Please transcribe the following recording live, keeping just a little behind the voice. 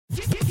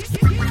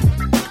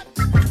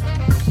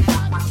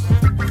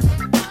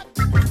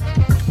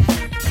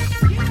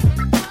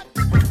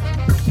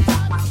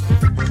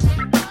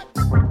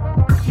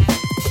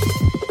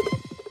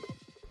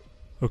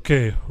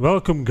Okay,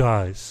 welcome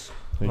guys.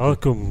 Thank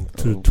Welcome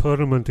to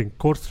tournament in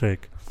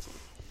Kortrijk.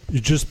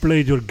 You just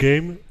played your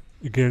game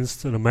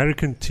against an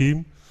American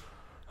team.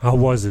 How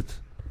was it?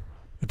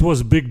 It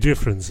was a big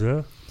difference,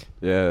 eh?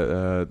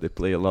 Yeah, they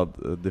play a lot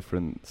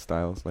different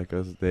styles like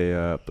us.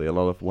 They play a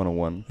lot of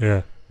one-on-one,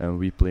 Yeah. and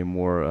we play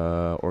more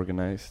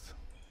organized.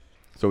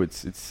 So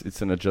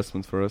it's an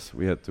adjustment for us.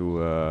 We had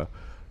to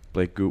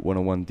play good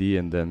one-on-one D,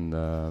 and then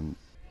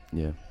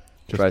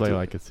Just try play to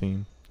like a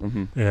team.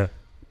 Yeah.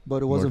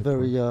 But it was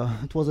More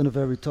it wasn't a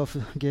very tough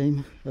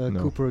game. No.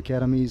 Cooper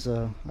Academies,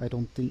 I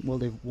don't think. Well,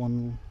 they've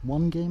won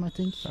one game, I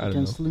think, I don't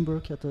against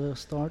Limburg at the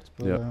start.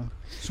 But Yeah.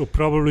 So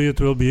probably it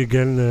will be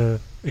again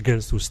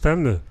against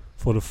Oostende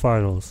for the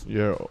finals.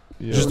 Yeah.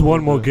 Just or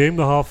one more the- game,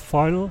 the half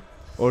final.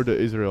 Or the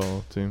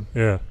Israel team.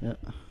 Yeah.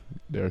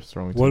 They're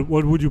strong. What Team.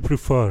 what would you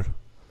prefer?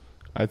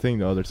 I think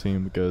the other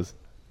team because,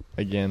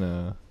 again,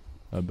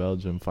 a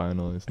Belgium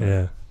final is not,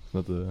 Yeah.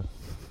 not the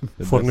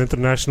For an best.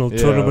 international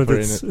Yeah, tournament,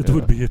 for it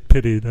would be a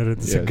pity that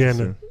it's Yeah, again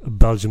sure. a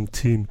Belgium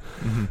team.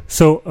 Mhm.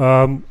 So,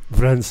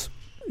 Frans,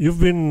 you've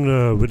been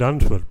with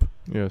Antwerp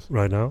Yes.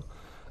 right now,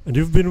 and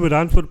you've been with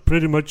Antwerp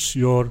pretty much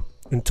your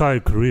entire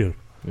career.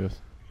 Yes.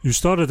 You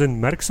started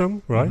in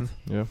Merksem, right? Mhm.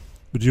 Yeah.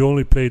 But you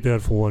only played there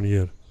for 1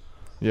 year.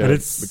 Yeah. And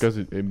it's- because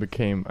it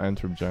became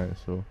Antwerp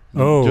Giants, so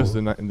Oh. just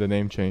the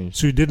name changed.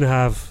 So you didn't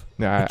have.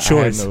 Nah,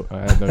 choice. I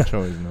had no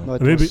choice. No. no,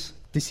 it Maybe- was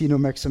Ticino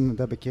Maxim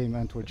that became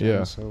Antwerp Yeah.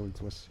 Giants, so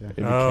it was It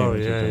became Oh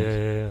Antwerp yeah,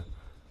 Giants.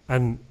 yeah.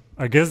 And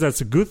I guess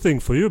that's a good thing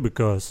for you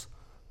because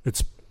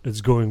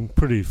it's going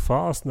pretty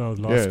fast now.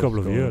 The last Yeah, couple it's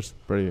of going years.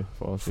 Pretty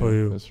fast. For yeah,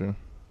 you. That's true.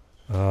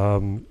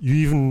 You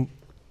even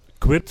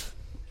quit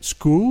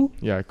school,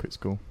 Yeah, I quit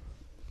school.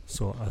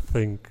 so I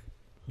think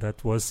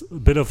that was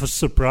a bit of a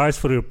surprise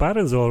for your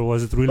parents, or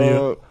was it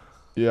really?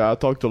 Yeah, I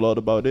talked a lot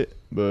about it,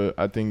 but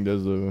I think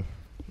there's the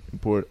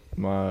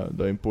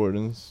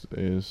importance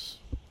is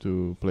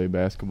to play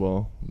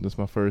basketball. That's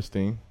my first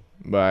thing,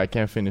 but I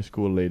can't finish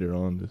school later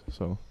on,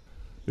 so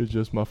it's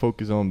just my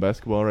focus on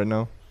basketball right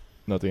now.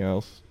 Nothing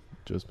else,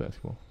 just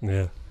basketball.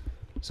 Yeah.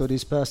 So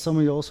this past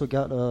summer, you also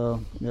got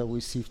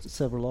received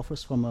several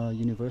offers from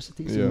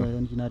universities Yeah.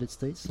 in the United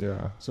States.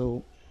 Yeah.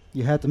 So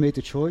you had to make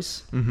the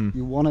choice. Mm-hmm.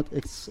 You wanted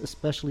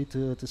especially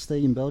to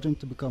stay in Belgium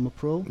to become a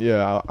pro.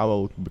 Yeah, I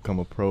will become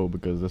a pro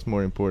because that's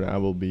more important. I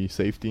will be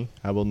safety.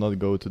 I will not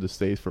go to the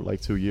States for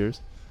like 2 years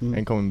Mm.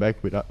 and coming back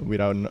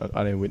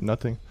with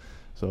nothing.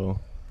 So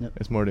Yep.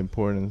 it's more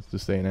important to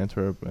stay in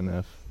Antwerp and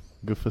have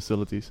good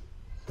facilities.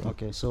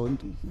 Okay, so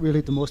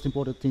really the most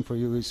important thing for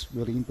you is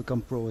really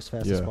become pro as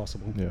fast as Yeah.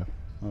 possible. Yeah.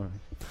 All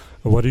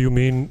right. What do you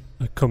mean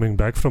coming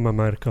back from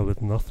America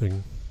with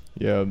nothing?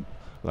 Yeah,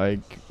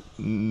 like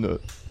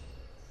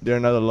there are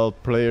not a lot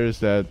of players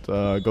that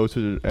go to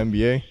the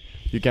NBA.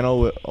 You can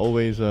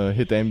always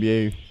hit the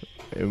NBA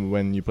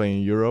when you play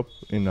in Europe,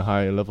 in the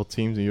high level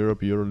teams in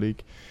Europe,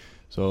 EuroLeague.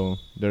 So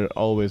there are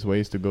always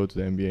ways to go to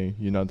the NBA.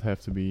 You not have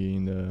to be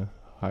in the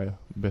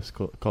best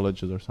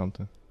colleges or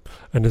something.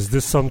 And is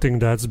this something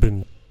that's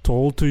been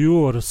told to you,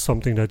 or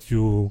something that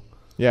you?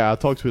 Yeah, I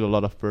talked with a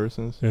lot of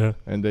persons, Yeah.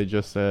 and they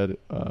just said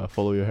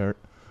follow your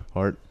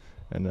heart,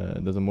 and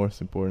that's the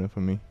most important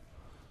for me.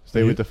 Stay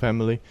You- with the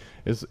family.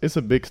 It's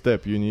a big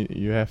step.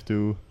 You have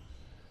to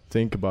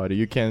think about it.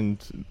 You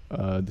can't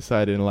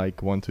decide in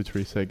like 1, 2,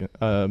 3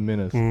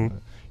 minutes. Mm.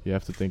 You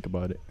have to think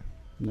about it.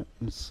 No,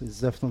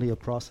 it's definitely a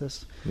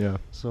process. Yeah.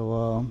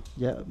 So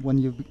when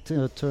you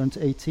turned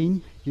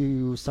 18,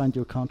 you signed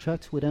your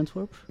contract with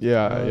Antwerp.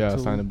 Yeah. I to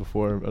signed it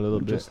before a little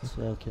bit, Just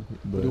okay.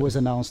 But but it was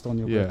announced on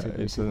your yeah, birthday. it's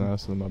basically.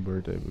 announced on my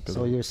birthday because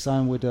So you're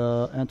signed with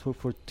Antwerp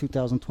for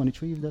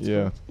 2023. If that's yeah,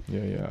 correct.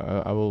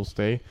 yeah. I will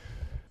stay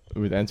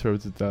with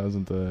Antwerp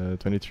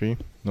 2023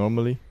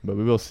 normally, but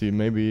we will see.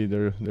 Maybe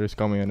there's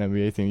coming an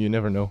NBA team. You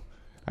never know.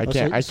 I Oh,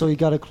 can't. So you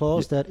got a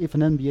clause that if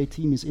an NBA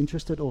team is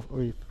interested, or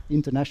if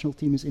international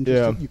team is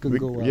interested, you can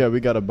go. Yeah, we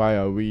got a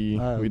buyout. We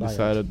buyout.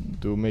 decided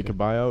to make a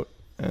buyout,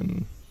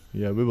 and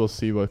yeah, we will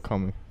see what's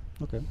coming.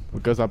 Okay.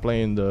 Because I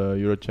play in the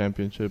Euro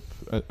Championship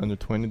under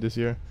 20 this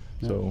year,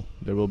 Yeah. so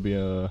there will be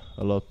a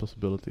lot of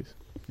possibilities.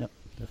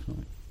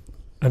 Definitely.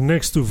 And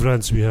next to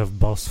Frans, we have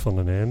Bas van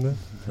den Einde.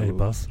 Hey, Hello.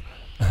 Bas.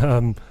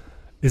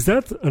 Is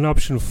that an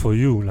option for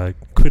you, like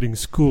quitting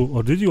school,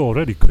 or did you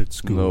already quit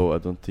school? No, I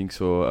don't think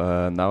so.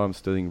 Now I'm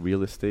studying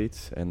real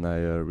estate, and I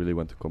really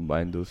want to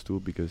combine those two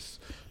because,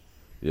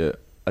 yeah,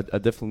 I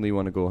definitely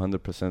want to go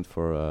 100%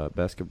 for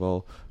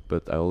basketball,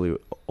 but I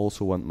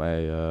also want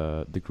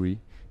my degree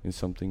in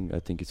something. I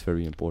think it's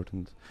very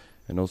important,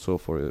 and also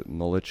for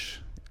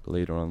knowledge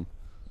later on.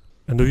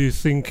 And do you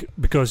think,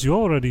 because you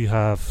already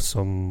have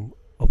some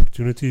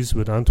opportunities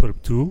with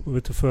Antwerp too,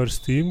 with the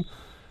first team,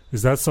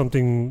 is that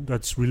something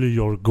that's really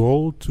your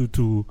goal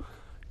to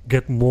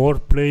get more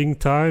playing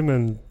time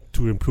and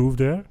to improve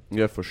there?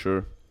 Yeah, for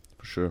sure.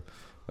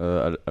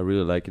 I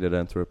really like it at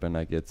Antwerp, and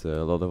I get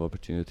a lot of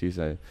opportunities,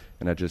 and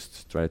I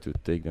just try to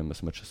take them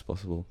as much as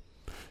possible.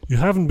 You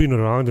haven't been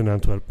around in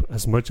Antwerp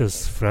as much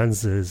as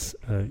Frans is.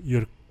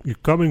 You're you're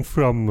coming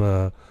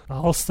from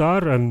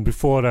Alstar and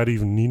before that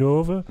even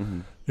Ninove.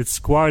 It's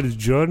quite a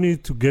journey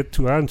to get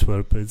to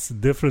Antwerp. It's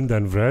different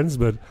than Vrens,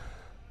 but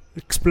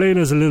explain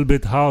us a little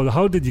bit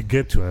how did you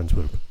get to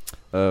Antwerp?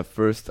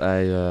 First,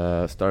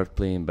 I started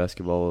playing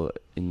basketball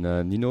in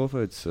Ninove.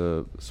 It's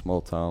a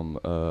small town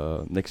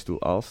next to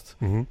Aalst.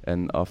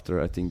 And after,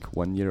 I think,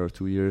 1 year or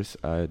 2 years,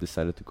 I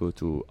decided to go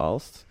to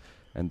Aalst.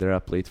 And there I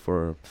played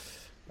for,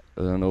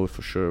 I don't know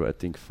for sure, I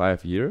think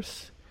 5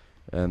 years.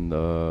 And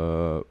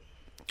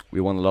we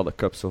won a lot of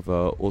cups of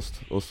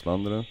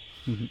Oost-Vlaanderen.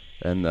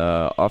 And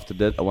after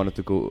that, I wanted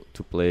to go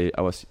to play.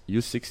 I was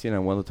U16. I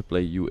wanted to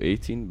play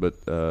U18,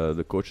 but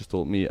the coaches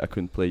told me I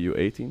couldn't play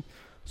U18.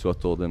 So I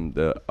told them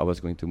that I was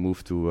going to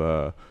move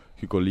to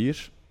Hugo Lier.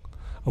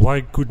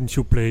 Why couldn't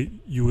you play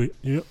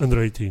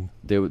under 18?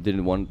 They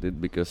didn't want it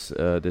because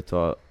they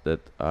thought that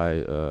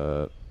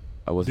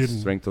I was the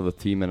strength of the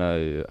team, and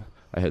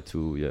I had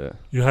to. Yeah.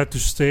 You had to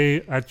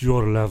stay at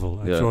your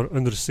level, at your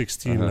under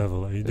 16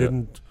 level.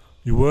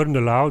 You weren't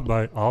allowed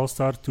by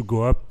All-Star to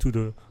go up to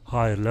the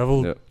higher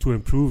level to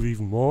improve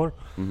even more.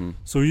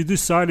 So you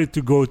decided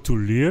to go to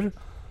Lier,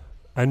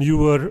 and you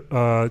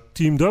were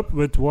teamed up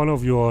with one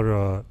of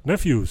your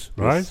nephews,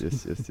 right?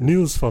 Yes.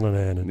 Niels van den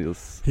Heijnen.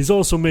 Niels. He's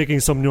also making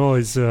some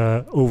noise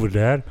over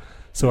there.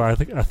 So I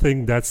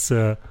think that's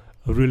a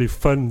really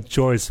fun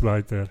choice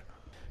right there.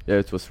 Yeah,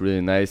 it was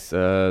really nice.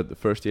 The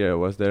first year I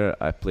was there,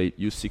 I played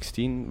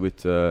U16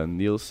 with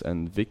Niels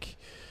and Vic.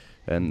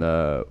 And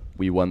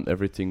we won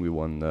everything. We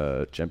won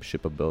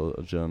Championship of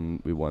Belgium.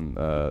 We won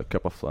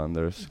Cup of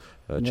Flanders.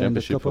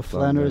 Championship the Cup of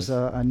Flanders.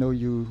 I know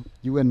you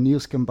and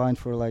Niels combined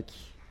for like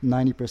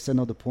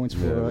 90% of the points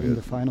in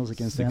the finals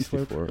against 64.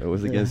 Antwerp. It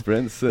was against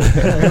Vrens.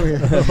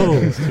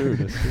 That's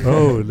true.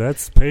 Oh,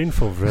 that's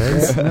painful,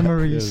 Vrens.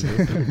 Memories.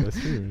 That's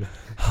true.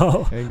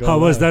 How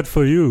was that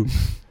for you?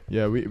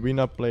 Yeah, we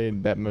not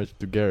played that much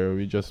together.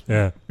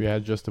 We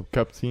had just a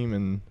cup team,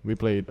 and we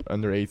played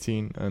under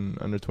 18 and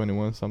under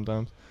 21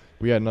 sometimes.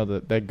 We had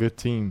not that good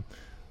team.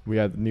 We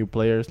had new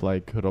players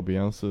like Robbie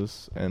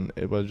Janssens, and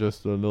it was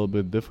just a little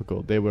bit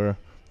difficult. They were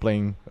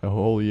playing a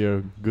whole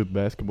year good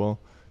basketball.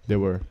 They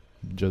were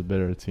just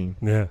better team.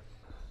 Yeah,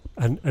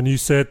 and you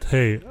said,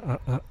 hey,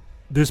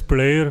 this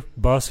player,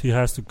 Bas, he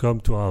has to come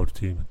to our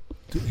team.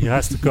 He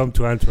has to come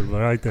to Antwerp,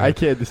 right? I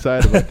can't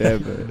decide about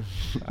that, but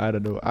I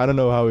don't know. I don't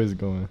know how it's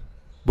going.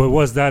 But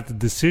was that the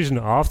decision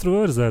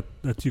afterwards that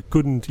you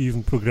couldn't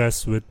even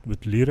progress with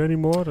Lier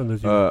anymore? And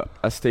that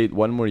I stayed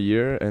 1 more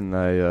year, and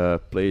I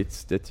played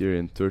that year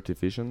in 3rd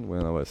division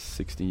when I was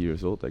 16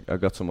 years old. I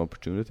got some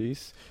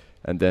opportunities,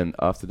 and then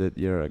after that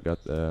year I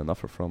got an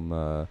offer from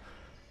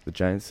the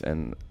Giants,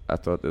 and I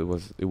thought it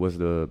was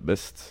the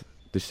best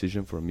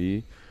decision for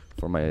me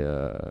for my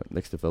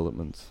next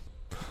development.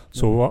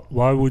 So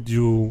why would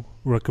you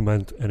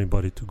recommend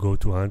anybody to go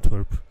to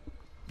Antwerp?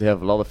 They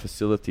have a lot of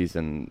facilities,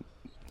 and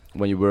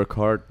when you work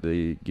hard,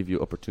 they give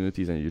you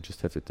opportunities, and you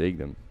just have to take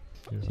them.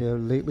 Yeah,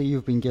 lately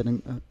you've been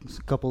getting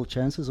a couple of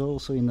chances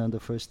also in the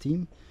first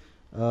team.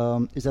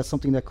 Is that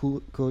something that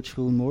Coach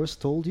Roel Moors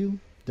told you?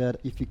 That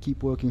if you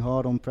keep working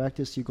hard on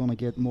practice, you're going to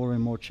get more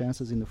and more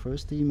chances in the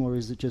first team? Or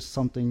is it just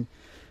something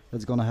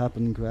that's going to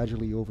happen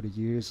gradually over the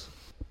years?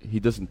 He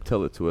doesn't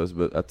tell it to us,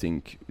 but I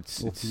think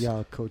it's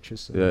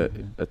coaches.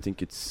 I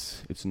think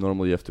it's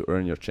normal. You have to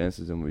earn your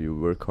chances, and when you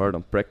work hard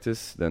on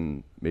practice,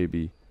 then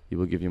maybe he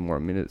will give you more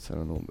minutes. I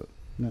don't know, but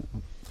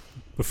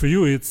but for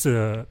you, it's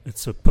a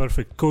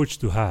perfect coach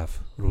to have,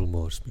 Roel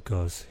Moors,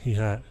 because he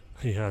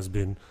has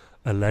been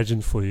a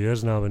legend for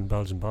years now in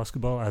Belgian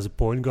basketball as a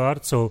point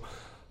guard. So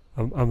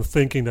I'm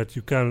thinking that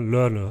you can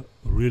learn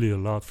really a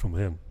lot from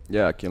him.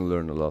 Yeah, I can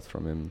learn a lot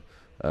from him.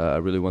 I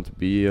really want to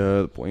be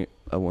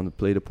I want to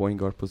play the point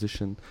guard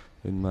position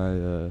in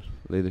my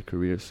later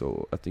career,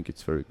 so I think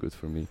it's very good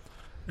for me.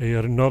 And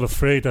you're not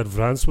afraid that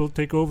Vrans will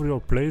take over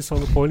your place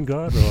on the point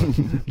guard? Or?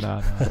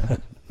 Nah.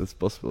 That's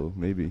possible,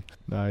 maybe.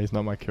 Nah, he's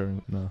not my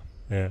current. No.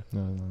 Yeah.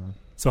 No.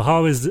 So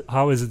how is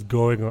it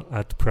going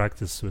at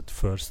practice with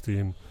first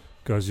team?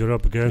 Because you're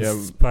up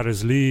against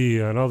Paris Lee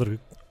and other.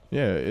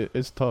 Yeah,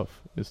 it's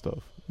tough. It's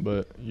tough,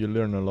 but you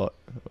learn a lot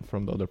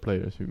from the other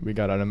players. We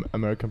got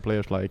American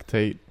players like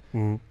Tate.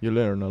 You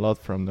learn a lot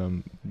from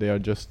them. They are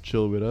just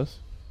chill with us.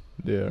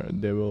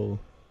 They will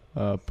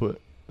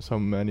put so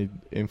many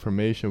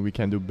information we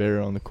can do better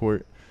on the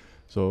court.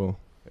 So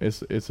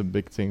it's a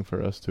big thing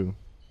for us too,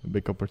 a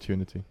big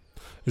opportunity.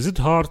 Is it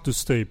hard to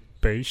stay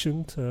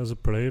patient as a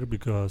player,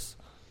 because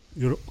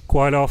you're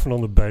quite often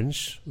on the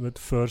bench with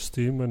the first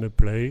team when they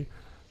play?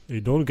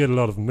 You don't get a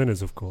lot of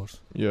minutes, of course.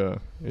 Yeah,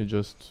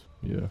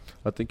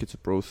 I think it's a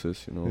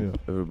process, you know. Yeah.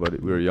 Everybody,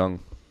 we're young.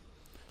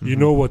 You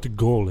know what the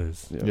goal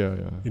is. Yeah.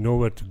 You know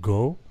where to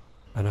go,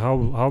 and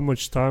how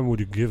much time would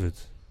you give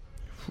it?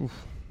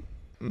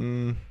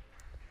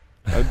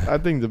 I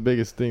think the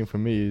biggest thing for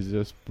me is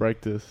just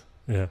practice.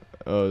 Yeah.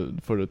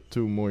 For the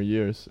 2 more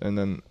years, and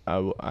then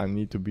I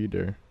need to be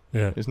there.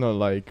 Yeah. It's not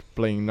like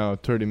playing now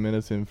 30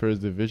 minutes in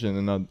first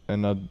division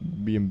and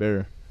not being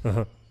better.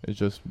 It's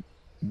just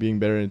being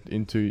better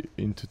into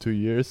 2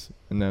 years,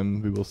 and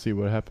then we will see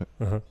what happens.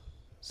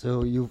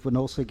 So you've been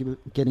also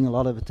getting a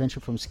lot of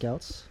attention from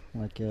scouts.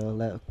 Like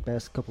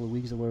past couple of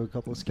weeks, there were a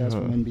couple of scouts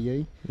from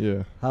NBA.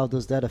 Yeah. How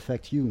does that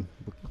affect you?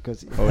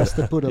 Because it Oh, has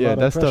to put a yeah, lot of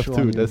that's pressure tough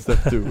on too. you. That's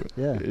tough too.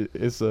 Yeah.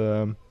 It's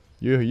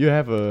you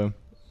have a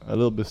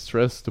little bit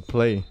stress to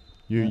play.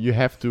 Yeah. You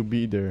have to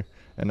be there.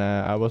 And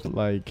I was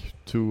like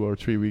 2 or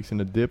 3 weeks in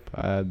the dip.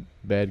 I had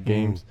bad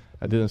games.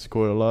 I didn't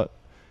score a lot,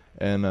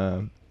 and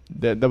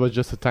that was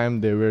just the time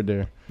they were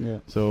there. Yeah.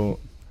 So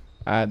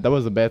that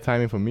was a bad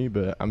timing for me.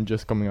 But I'm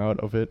just coming out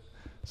of it,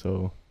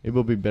 so it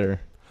will be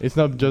better. It's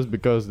not just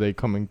because they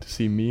coming to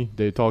see me.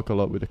 They talk a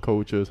lot with the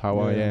coaches, how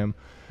I Yeah. am.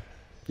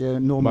 Yeah,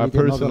 normally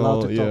they're not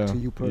allowed to personal- talk to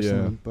yeah, you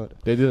personally, but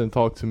They didn't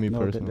talk to me no,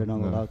 personally. they're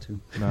not no. allowed to.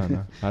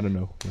 No, I don't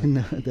know.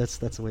 No, that's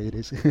the way it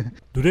is.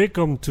 Do they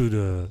come to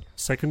the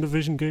second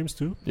division games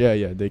too?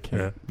 Yeah, they came.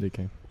 Yeah. They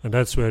came. And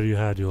that's where you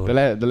had your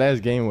The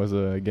last game was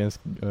against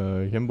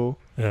Himbo.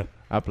 yeah.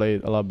 I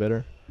played a lot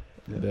better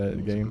Yeah, that was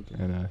a game, good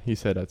game. and he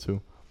said that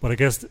too. But I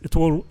guess it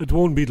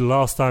won't be the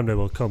last time they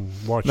will come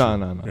watch. No,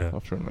 you. Yeah.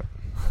 I'm sure not.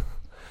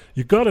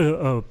 You got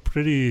a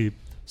pretty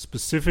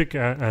specific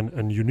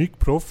and unique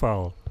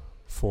profile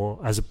for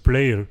as a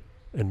player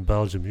in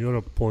Belgium. You're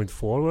a point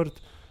forward.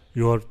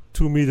 You're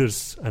 2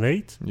 meters and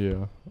 8.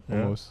 Yeah,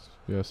 Yeah. almost.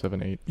 Yeah,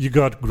 7, 8. You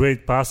got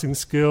great passing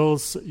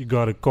skills. You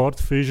got a court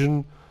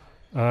vision.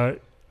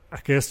 I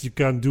guess you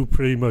can do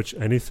pretty much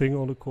anything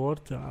on the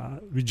court.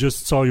 We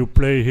just saw you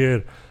play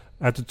here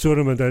at the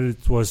tournament, and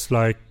it was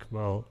like,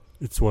 well,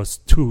 it was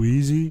too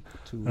easy.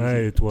 Too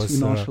It was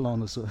too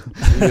nonchalant as well.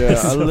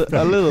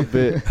 Yeah, a little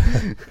bit.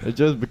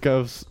 Just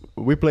because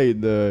we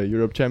played the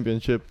Europe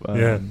Championship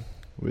Yeah.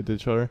 with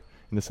each other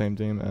in the same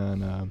team,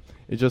 and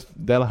it's just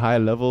that high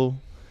level,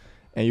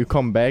 and you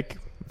come back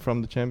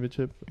from the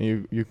championship,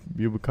 and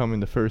you become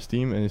in the first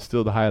team, and it's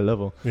still the high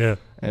level, Yeah,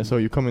 and so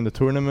you come in the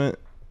tournament,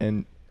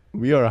 and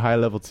we are a high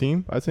level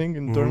team, I think,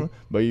 in the Mhm. tournament,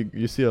 but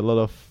you see a lot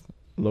of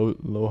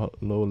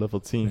low level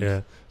teams,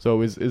 yeah,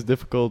 so it's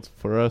difficult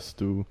for us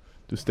to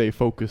stay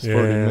focused Yeah,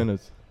 40 yeah.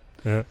 minutes.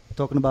 yeah.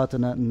 Talking about the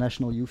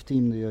national youth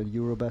team, the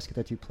Eurobasket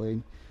that you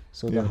played,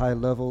 so the Yeah. high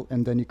level,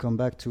 and then you come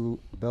back to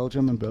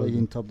Belgium and play Belgium.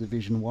 in top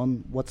division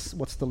 1.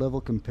 What's the level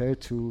compared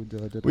to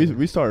the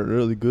We started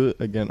really good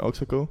against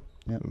Oxaco.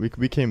 Yeah.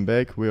 We came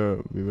back. We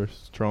were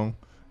strong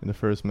in the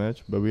first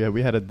match, but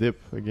we had a dip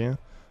again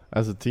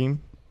as a team.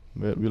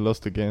 We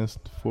lost against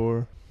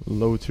 4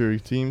 low tier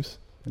teams,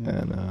 Yeah.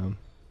 and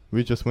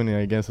we're just winning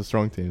against a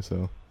strong team.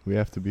 So we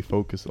have to be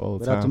focused all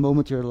the But at the time.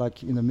 moment you're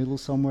like in the middle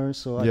somewhere,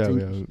 so I Yeah, think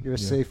yeah, you're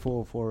yeah. safe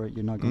for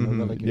you're not going to Mhm.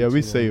 relegate. Yeah,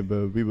 we to, say,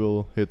 but we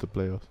will hit the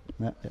playoffs.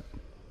 yeah, yeah.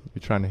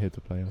 We're trying to hit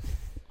the playoffs.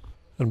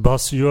 And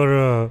Bas, you're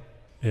a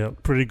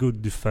pretty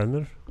good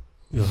defender.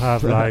 You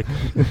have like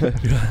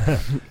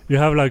you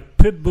have like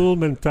pit bull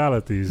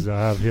mentalities. I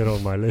have here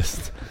on my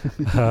list.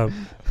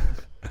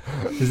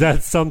 Is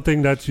that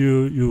something that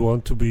you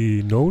want to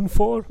be known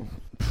for?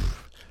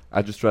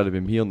 I just try to be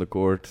me on the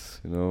court,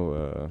 you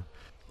know.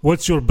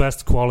 What's your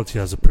best quality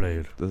as a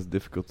player? That's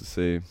difficult to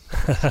say.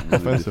 It's really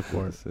Offensive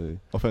difficult part. to say.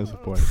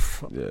 Offensive part.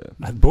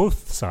 Yeah. At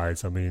both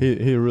sides, I mean,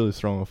 He really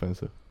strong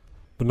offensive.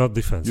 but not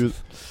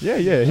defensive. Yeah.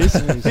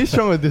 He's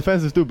strong with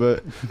defensive too.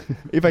 But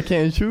if I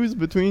can't choose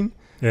between,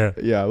 Yeah.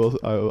 yeah,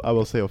 I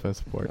will say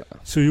offensive part.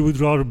 So you would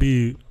rather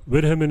be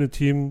with him in a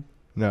team?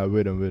 No,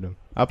 with him.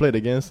 I played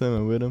against him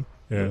and with him.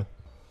 Yeah.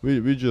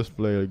 We just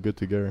play good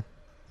together.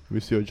 We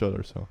see each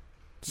other, so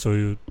So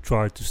you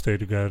try to stay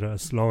together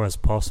as long as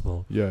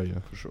possible yeah,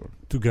 For sure.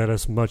 to get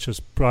as much as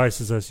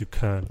prizes as you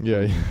can.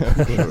 yeah.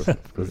 For sure.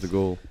 That's the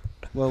goal.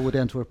 Well, with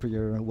Antwerp,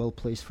 you're well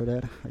placed for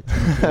that. I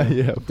think,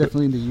 Yeah,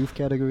 definitely in the youth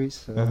categories.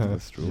 So,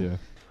 That's true. Yeah,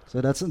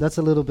 so that's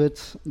a little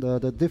bit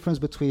the difference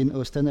between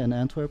Oostende and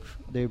Antwerp.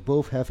 They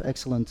both have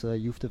excellent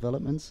youth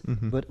developments,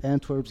 Mhm. but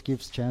Antwerp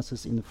gives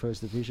chances in the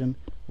first division,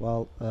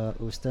 while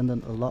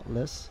Oostende a lot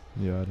less.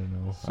 yeah. I don't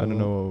know. I So- don't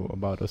know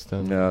about us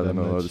then. Yeah, I that don't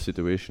know how the much.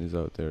 situation is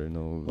out there, you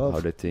know, Well,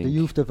 how they think. The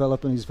youth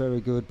development is very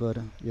good, but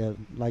yeah,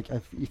 like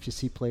if you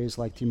see players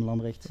like Tim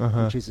Lambrecht,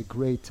 Uh-huh. which is a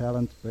great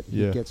talent, but he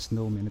Yeah. gets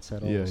no minutes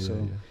at all. Yeah, so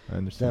I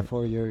understand.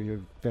 therefore, you're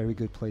very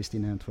good placed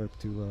in Antwerp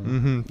to.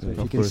 Mhm, So if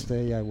of you can course.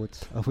 stay, I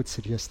would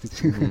suggest it.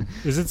 Mhm.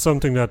 Is it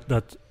something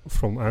that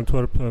from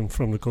Antwerp and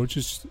from the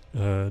coaches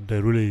they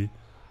really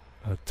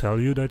tell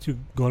you that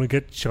you're gonna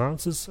get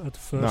chances at the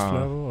first Nah.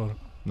 level? Or?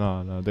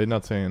 No, they're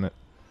not saying that.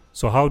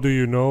 So how do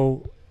you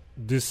know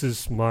this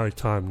is my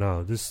time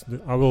now?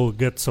 I will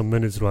get some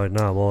minutes right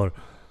now, or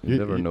You You-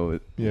 never you- know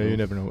it. Yeah, you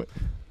never know it.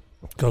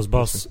 because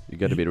Bas, You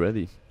gotta be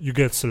ready. you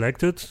get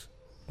selected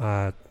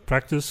at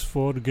practice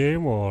for the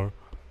game, or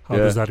how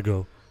Yeah. does that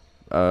go?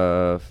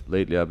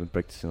 Lately, I've been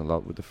practicing a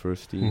lot with the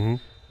first team, Mhm.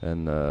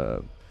 and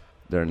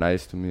they're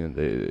nice to me, and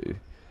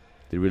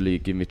they really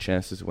give me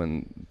chances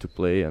to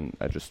play, and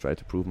I just try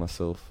to prove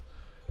myself,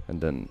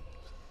 and then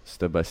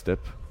step by step,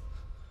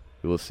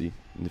 we will see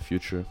in the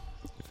future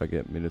if I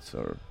get minutes,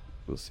 or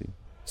we'll see.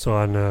 So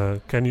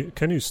and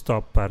can you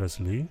stop Paris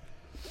Lee?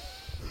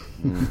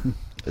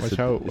 It's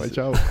Watch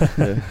out.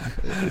 Yeah,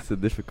 it's a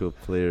difficult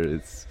player.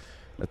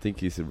 I think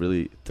he's a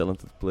really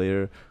talented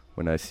player,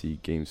 when I see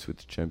games with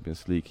the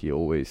Champions League, he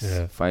always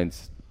Yeah.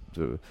 finds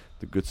the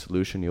good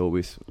solution. He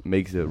always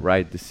makes the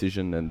right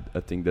decision, and I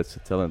think that's a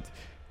talent.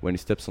 When he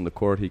steps on the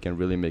court, he can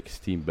really make his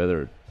team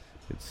better.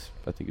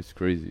 I think it's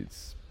crazy.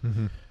 It's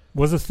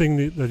What's the thing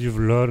that you've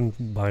learned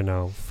by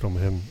now from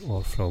him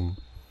or from?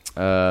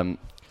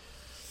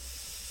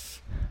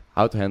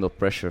 How to handle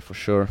pressure for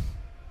sure.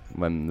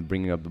 When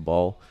bringing up the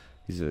ball,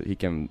 he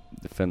can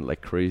defend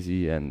like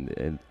crazy. And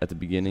at the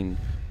beginning,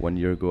 1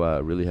 year ago, I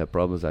really had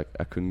problems. I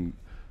couldn't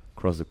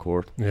cross the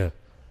court. Yeah.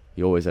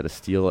 He always had a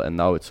steal, and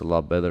now it's a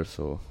lot better.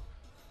 So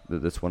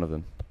that's one of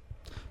them.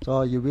 So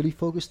are you really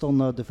focused on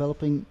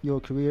developing your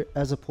career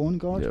as a point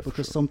guard? Yeah, for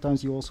Because sure.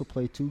 sometimes you also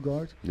play two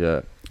guard.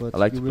 Yeah, But I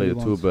like you to play really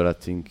the two, want but I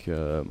think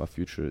my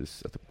future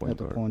is at the point at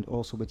the guard. point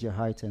also with your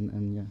height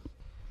and yeah.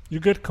 You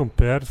get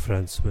compared,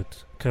 friends,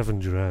 with Kevin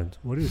Durant.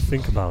 What do you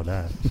think about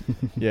that?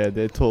 Yeah,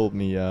 they told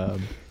me.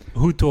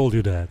 Who told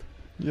you that?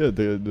 Yeah,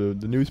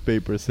 the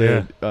newspaper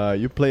said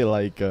you play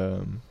like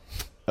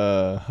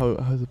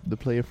how's the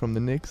player from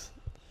the Knicks?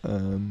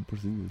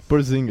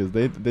 Porzingis.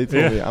 They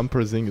told me I'm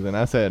Porzingis, and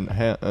I said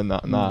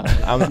nah,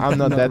 I'm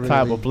not that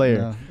type really, of player.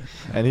 no.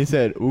 And he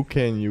said, who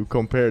can you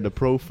compare the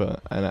profile?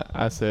 And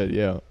I said,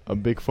 yeah, a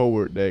big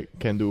forward that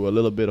can do a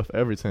little bit of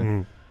everything.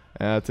 Mm.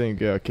 And I think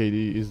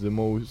KD is the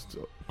most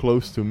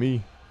close to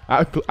me.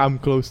 I'm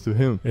close to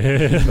him.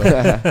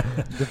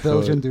 The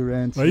Belgian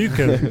Durant. Well,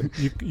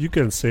 you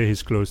can say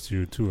he's close to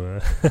you too.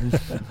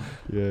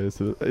 Yeah,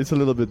 it's a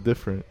little bit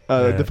different.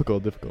 Yeah.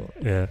 Difficult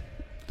Yeah.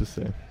 to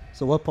say.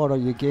 So what part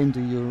of your game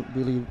do you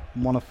really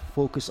want to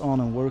focus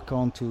on and work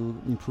on to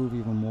improve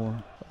even more?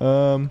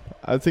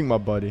 I think my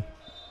body.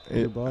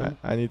 Your body?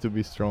 I need to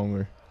be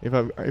stronger.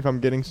 If I'm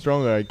getting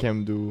stronger, I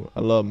can do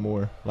a lot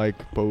more, like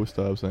post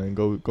ups and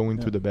going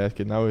to Yeah. the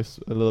basket. Now it's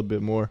a little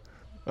bit more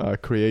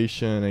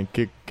creation and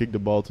kick the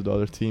ball to the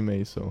other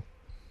teammates. So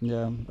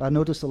Yeah, I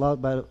noticed a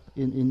lot, but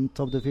in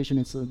top division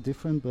it's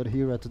different. But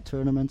here at the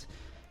tournament,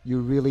 you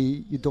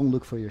don't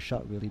look for your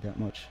shot really that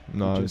much. You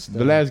no, just,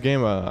 the last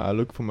game I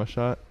looked for my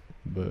shot,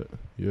 but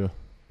yeah,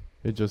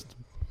 it just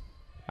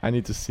I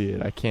need to see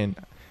it. I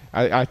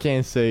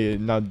can't say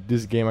now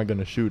this game I'm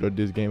gonna shoot or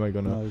this game I'm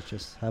gonna. No, it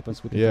just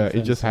happens with the Yeah, it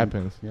defense just and-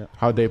 happens. Yeah.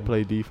 How they Okay.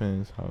 play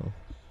defense, how.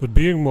 But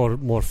being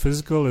more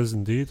physical is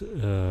indeed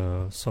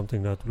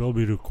something that will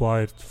be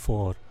required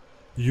for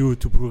you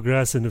to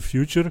progress in the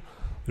future.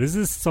 Is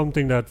this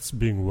something that's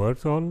being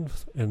worked on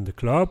in the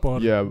club, or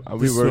Yeah, we're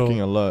this working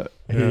will- a lot.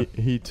 Yeah.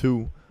 He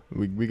too.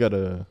 We got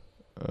a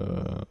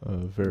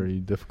very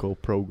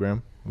difficult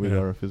program with Yeah.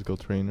 our physical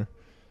trainer,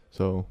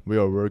 so we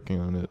are working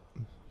on it.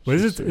 But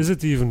Just is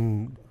it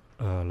even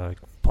like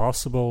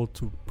possible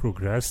to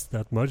progress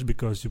that much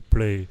because you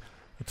play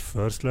at the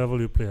first level,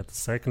 you play at the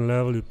second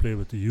level, you play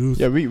with the youth?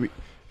 Yeah,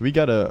 we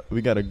got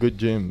a good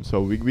gym,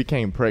 so we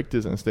can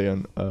practice and stay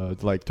on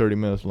like 30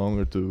 minutes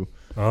longer to.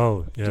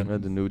 Oh, yeah.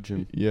 The new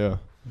gym. Yeah,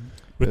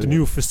 With the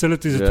new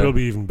facilities, it Yeah. will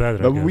be even better.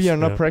 I but we guess, are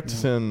not yeah.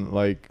 practicing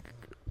like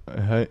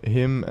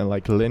him and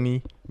like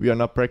Lenny. We are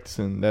not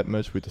practicing that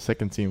much with the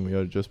second team. We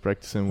are just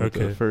practicing with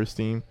Okay. the first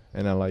team,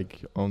 and then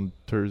like on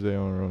Thursday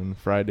or on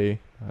Friday,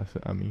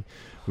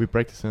 we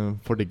practicing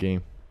for the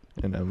game,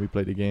 and then we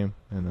play the game,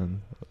 and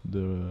then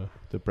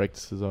the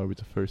practices are with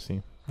the first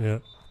team. Yeah.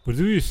 But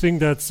do you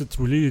think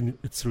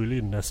it's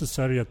really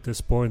necessary at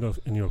this point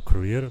in your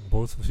career,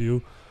 both of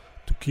you,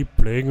 to keep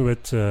playing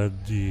with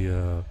at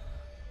the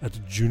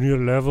junior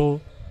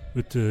level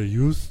with the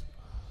youth,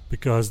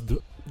 because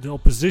the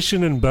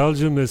opposition in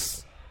Belgium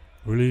is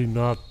really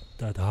not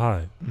that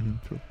high.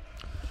 True.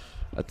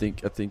 I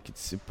think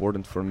it's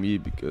important for me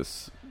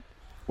because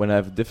when I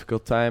have a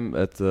difficult time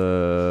with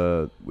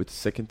the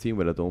second team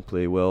when I don't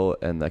play well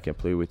and I can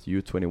play with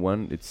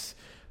U21, it's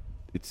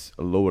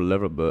a lower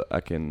level, but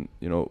I can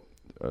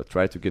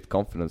try to get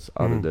confidence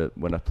out of that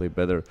when I play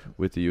better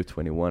with the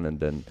U21, and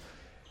then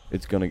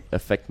it's gonna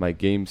affect my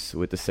games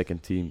with the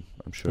second team.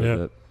 I'm sure Yeah. of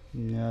that.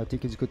 Yeah, I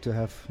think it's good to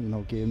have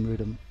game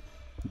rhythm.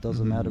 It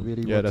doesn't matter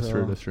really. Yeah, what, that's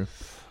true. That's true.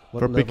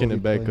 what For level picking you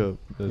it back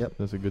play. up,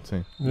 that's a good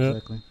thing. Yeah.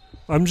 Exactly.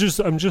 I'm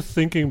just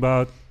thinking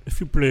about if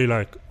you play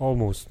like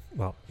almost,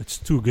 well, it's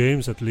 2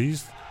 games at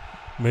least,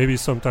 maybe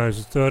sometimes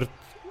a third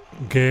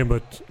game,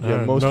 but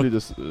Yeah,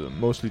 not-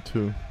 mostly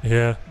two.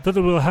 yeah, that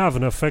will have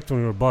an effect on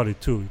your body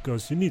too,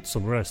 because you need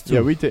some rest too.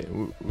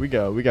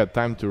 Yeah, we got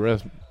time to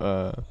rest.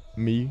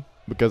 Me,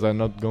 because I'm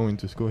not going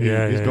to school.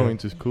 He's going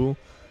to school,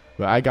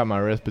 but I got my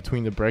rest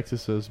between the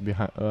practices,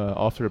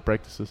 after the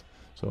practices.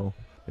 So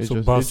it's So,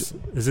 just Bas,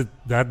 is it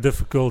that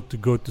difficult to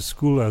go to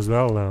school as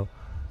well now?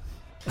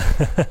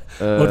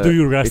 Or do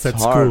you rest it's at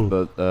hard, school?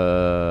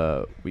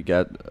 but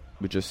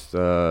we just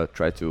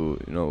try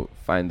to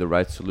find the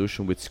right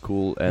solution with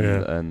school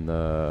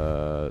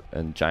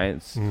and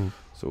Giants. Mm.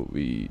 So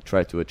we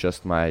try to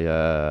adjust my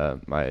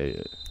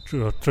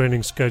Your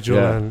training schedule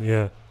Yeah. and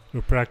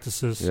your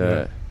practices.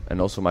 and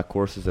also my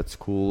courses at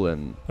school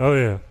and Oh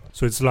yeah.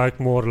 So it's like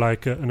more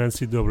like an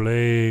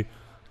NCAA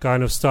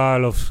kind of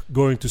style of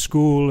going to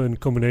school in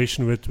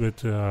combination with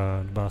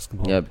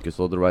basketball. because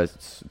otherwise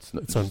it's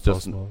It's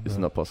impossible, it's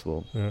yeah. not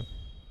possible. Yeah.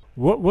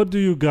 What do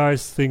you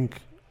guys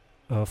think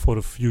for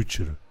the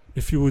future?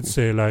 If you would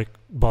say, like,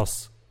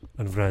 Bas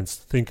and Frans,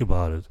 think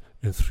about it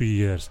in 3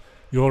 years.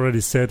 You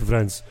already said,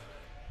 Frans,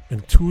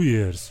 in 2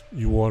 years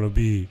you want to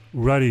be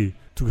ready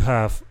to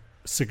have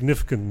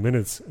significant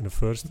minutes in the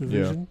first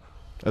division.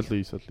 At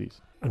least.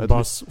 And At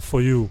Bas,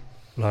 for you,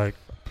 like,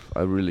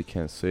 I really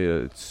can't say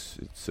it.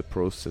 It's a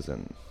process,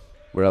 and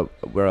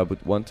where I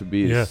would want to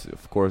be is,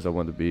 of course, I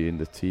want to be in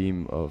the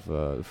team of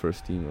the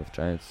first team of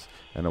Giants,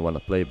 and I want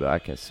to play. But I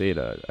can't say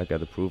that. I got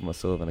to prove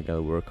myself, and I got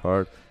to work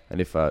hard. And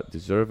if I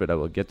deserve it, I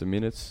will get the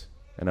minutes,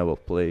 and I will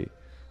play.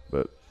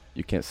 But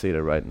you can't say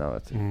that right now, I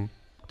think.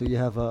 Do you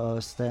have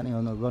a standing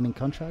on a running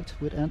contract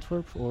with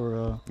Antwerp,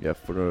 or Yeah,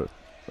 for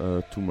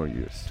 2 more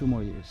years. 2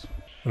 more years?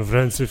 and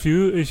Frans, if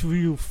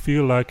you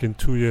feel like in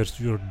 2 years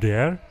you're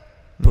there,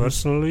 Mhm.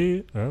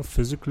 personally,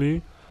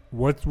 physically,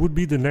 what would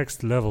be the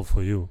next level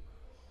for you,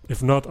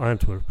 if not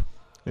Antwerp?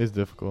 It's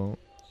difficult.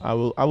 I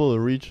will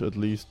reach at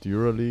least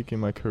EuroLeague in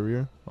my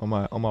career on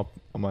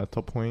my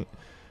top point.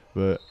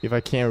 But if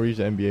I can't reach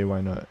the NBA,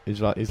 why not?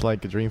 It's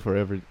like a dream for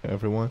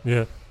everyone.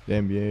 Yeah, The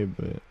NBA,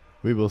 but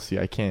we will see.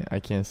 I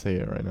can't say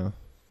it right now.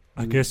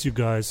 I guess you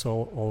guys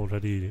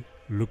already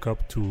look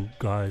up to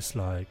guys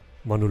like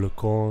Manu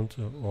Leconte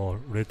or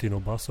Retino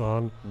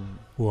Bassan,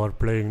 who are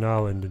playing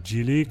now in the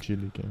G League. G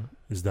League, yeah.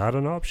 Is that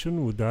an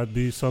option? Would that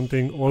be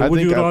something, or I would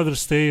think you rather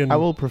stay in? I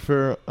will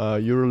prefer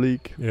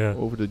EuroLeague Yeah.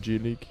 over the G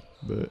League,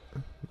 but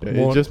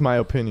More- it's just my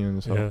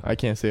opinion, so Yeah. I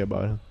can't say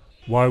about it.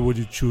 Why would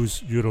you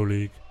choose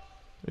EuroLeague?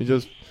 It's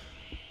just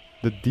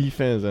the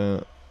defense.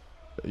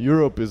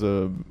 Europe is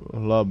a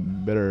lot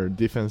better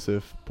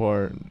defensive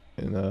part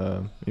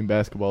in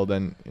basketball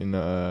than in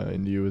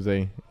the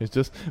USA. It's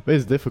just, but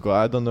it's difficult.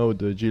 I don't know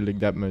the G League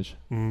that much.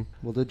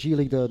 Well, the G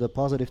League, the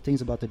positive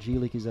things about the G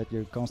League is that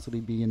you're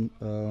constantly being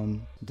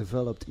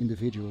developed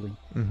individually.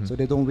 Mhm. So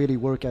they don't really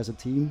work as a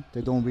team.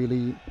 They don't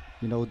really,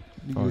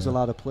 use a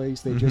lot of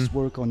plays. They just Mhm.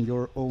 work on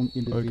your own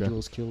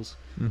individual skills.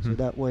 So Mhm.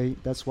 that way,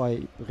 that's why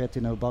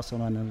Retino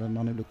Bassan and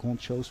Manu Leconte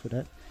chose for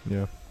that,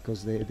 Yeah.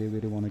 because they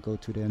really want to go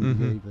to the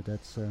NBA. Mhm. But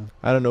that's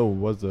I don't know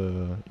what's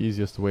the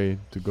easiest way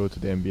to go to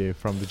the NBA,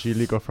 from the G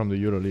League or from the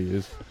EuroLeague.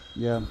 Is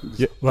it's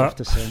Yeah. Well, tough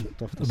to say.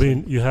 I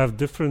mean, you have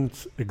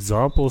different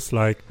examples.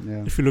 Like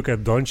yeah. if you look at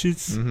Doncic,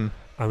 Mhm.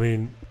 I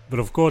mean, but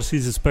of course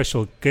he's a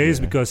special case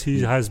Yeah. because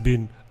he has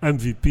been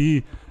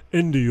MVP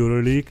in the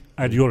EuroLeague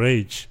at Yeah. your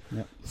age.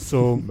 Yeah.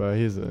 So, But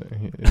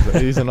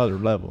he's another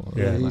level.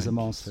 Yeah, Yeah. he's a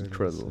monster.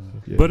 Incredible.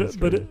 Yeah, but that's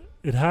but great.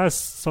 it has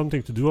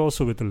something to do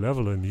also with the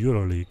level in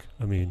EuroLeague.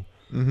 I mean,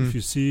 Mhm. if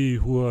you see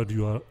who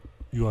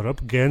you are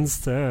up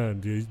against,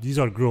 these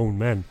are grown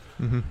men.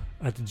 Mhm.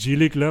 At the G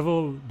League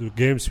level, the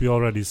games we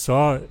already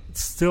saw,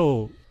 it's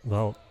still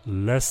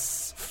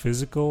less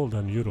physical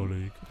than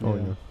EuroLeague. Oh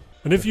Yeah. yeah.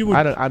 And if you would,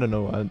 I don't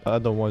know. I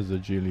don't watch the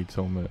G League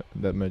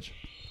that much.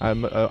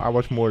 I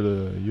watch more the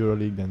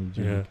EuroLeague than the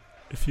G yeah, League.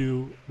 if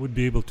you would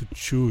be able to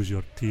choose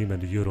your team in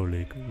the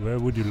EuroLeague, where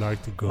would you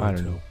like to go I to?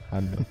 don't know. I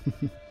don't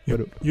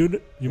know.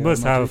 You Yeah,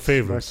 must have a Madrid,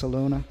 favorite.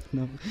 Barcelona.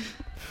 No.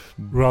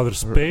 Rather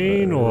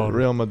Spain or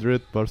Real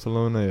Madrid,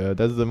 Barcelona. Yeah,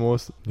 that's the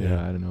most. Yeah,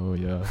 Yeah. I don't know.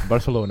 Yeah,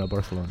 Barcelona.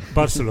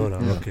 Barcelona.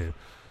 Yeah. Okay.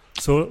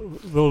 So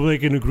we'll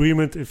make an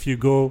agreement. If you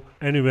go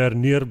anywhere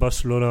near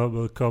Barcelona,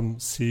 we'll come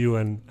see you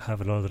and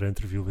have another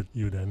interview with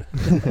you then.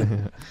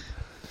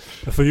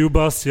 For you,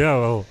 Bas, yeah,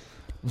 well,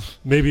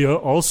 maybe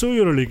also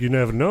EuroLeague. You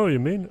never know. I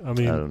mean, I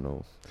don't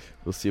know.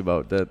 We'll see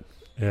about that.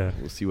 yeah.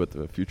 We'll see what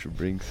the future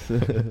brings.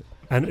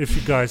 And if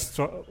you guys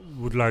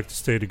would like to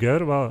stay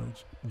together, well,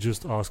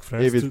 just ask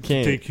friends If it to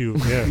can. take you.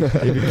 Yeah.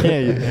 If you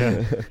can,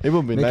 Yeah. it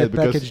would be Make nice a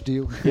because package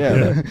deal.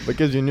 yeah,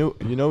 because you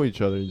know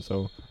each other,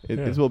 so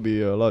Yeah. it will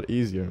be a lot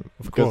easier.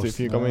 Of Because course. if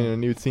you come in a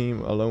new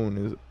team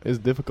alone, is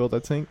difficult, I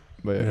think.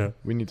 But Yeah.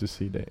 we need to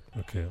see that.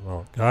 Okay.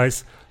 Well,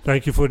 guys,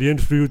 thank you for the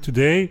interview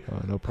today.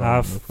 No problem.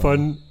 Have no fun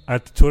problem.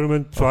 at the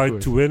tournament. Try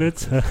course. to win it.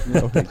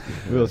 Okay.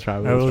 We'll try.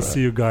 I will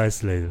see you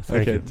guys later.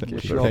 Thank Okay. you. Thank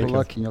Wish you. you all the Thank you.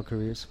 luck in your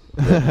careers.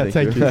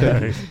 Thank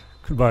you.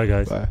 Goodbye,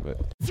 guys. Bye. But